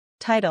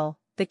Title: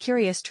 The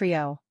Curious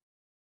Trio.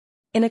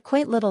 In a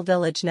quaint little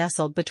village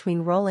nestled between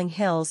rolling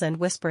hills and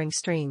whispering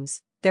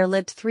streams, there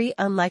lived three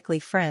unlikely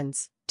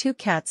friends, two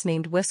cats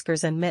named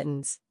Whiskers and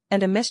Mittens,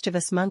 and a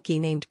mischievous monkey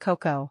named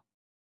Coco.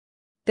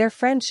 Their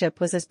friendship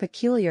was as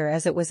peculiar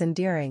as it was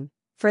endearing,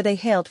 for they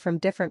hailed from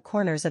different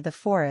corners of the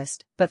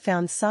forest but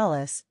found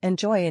solace and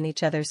joy in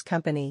each other's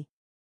company.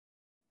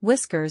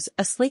 Whiskers,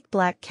 a sleek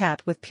black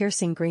cat with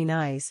piercing green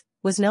eyes,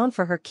 was known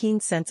for her keen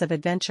sense of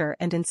adventure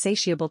and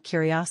insatiable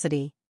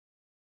curiosity.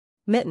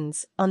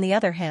 Mittens, on the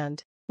other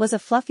hand, was a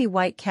fluffy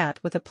white cat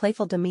with a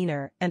playful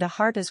demeanor and a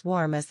heart as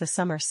warm as the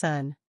summer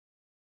sun.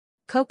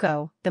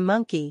 Coco, the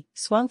monkey,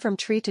 swung from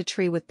tree to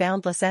tree with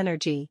boundless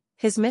energy,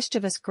 his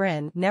mischievous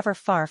grin never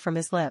far from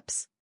his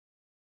lips.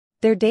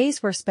 Their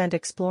days were spent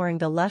exploring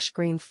the lush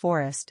green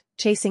forest,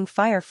 chasing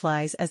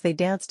fireflies as they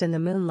danced in the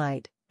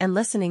moonlight, and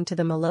listening to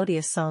the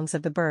melodious songs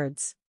of the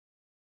birds.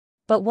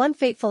 But one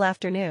fateful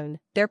afternoon,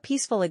 their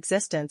peaceful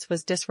existence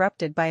was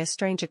disrupted by a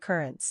strange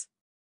occurrence.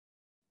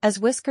 As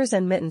Whiskers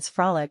and Mittens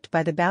frolicked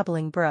by the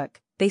babbling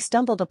brook, they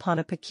stumbled upon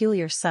a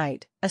peculiar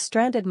sight: a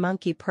stranded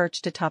monkey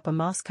perched atop a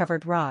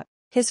moss-covered rock,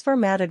 his fur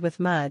matted with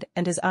mud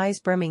and his eyes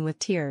brimming with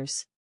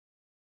tears.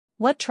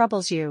 "What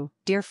troubles you,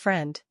 dear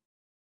friend?"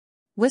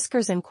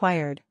 Whiskers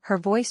inquired, her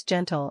voice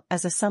gentle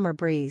as a summer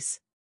breeze.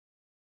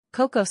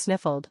 Coco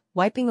sniffled,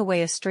 wiping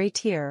away a stray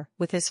tear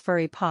with his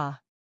furry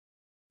paw.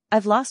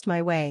 "I've lost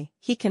my way,"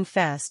 he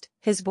confessed,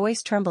 his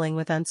voice trembling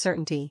with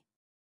uncertainty.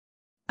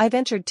 "I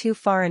ventured too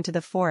far into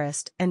the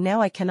forest and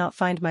now I cannot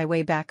find my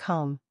way back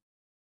home."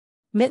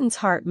 Mittens'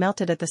 heart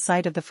melted at the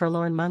sight of the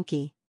forlorn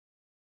monkey.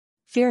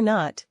 "Fear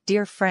not,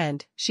 dear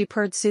friend," she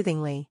purred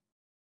soothingly.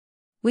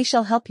 "We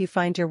shall help you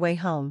find your way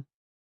home."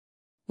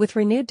 With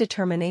renewed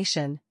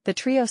determination, the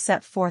trio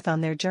set forth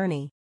on their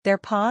journey, their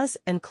paws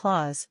and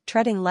claws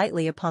treading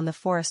lightly upon the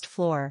forest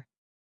floor.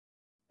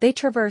 They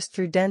traversed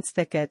through dense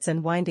thickets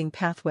and winding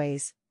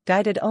pathways,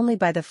 guided only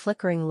by the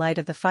flickering light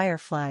of the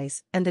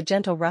fireflies and the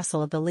gentle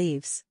rustle of the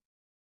leaves.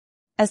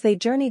 As they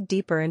journeyed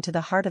deeper into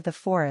the heart of the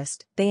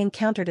forest, they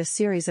encountered a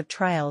series of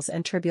trials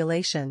and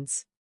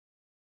tribulations.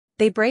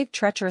 They braved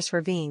treacherous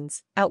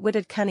ravines,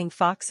 outwitted cunning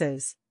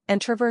foxes,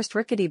 and traversed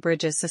rickety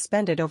bridges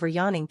suspended over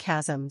yawning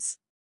chasms.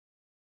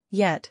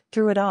 Yet,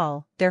 through it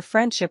all, their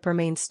friendship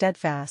remained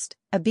steadfast,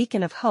 a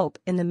beacon of hope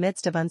in the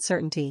midst of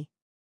uncertainty.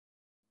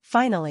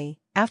 Finally,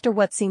 after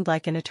what seemed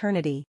like an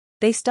eternity,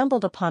 they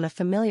stumbled upon a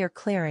familiar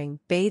clearing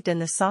bathed in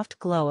the soft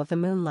glow of the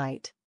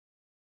moonlight.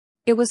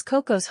 It was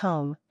Coco's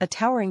home, a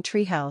towering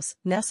treehouse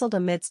nestled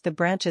amidst the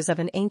branches of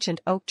an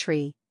ancient oak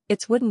tree,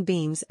 its wooden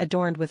beams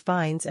adorned with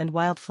vines and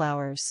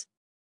wildflowers.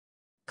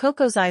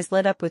 Coco's eyes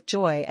lit up with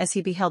joy as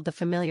he beheld the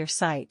familiar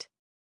sight.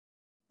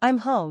 "I'm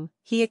home,"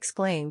 he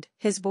exclaimed,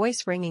 his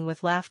voice ringing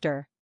with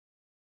laughter.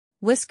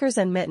 Whiskers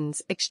and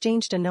Mittens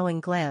exchanged a knowing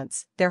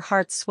glance, their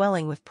hearts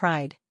swelling with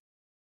pride.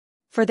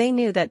 For they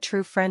knew that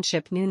true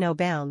friendship knew no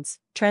bounds,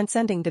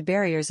 transcending the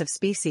barriers of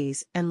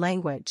species and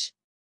language.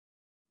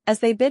 As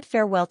they bid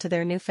farewell to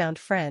their newfound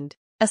friend,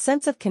 a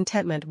sense of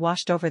contentment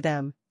washed over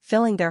them,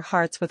 filling their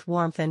hearts with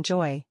warmth and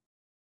joy.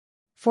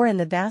 For in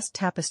the vast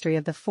tapestry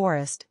of the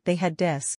forest they had discovered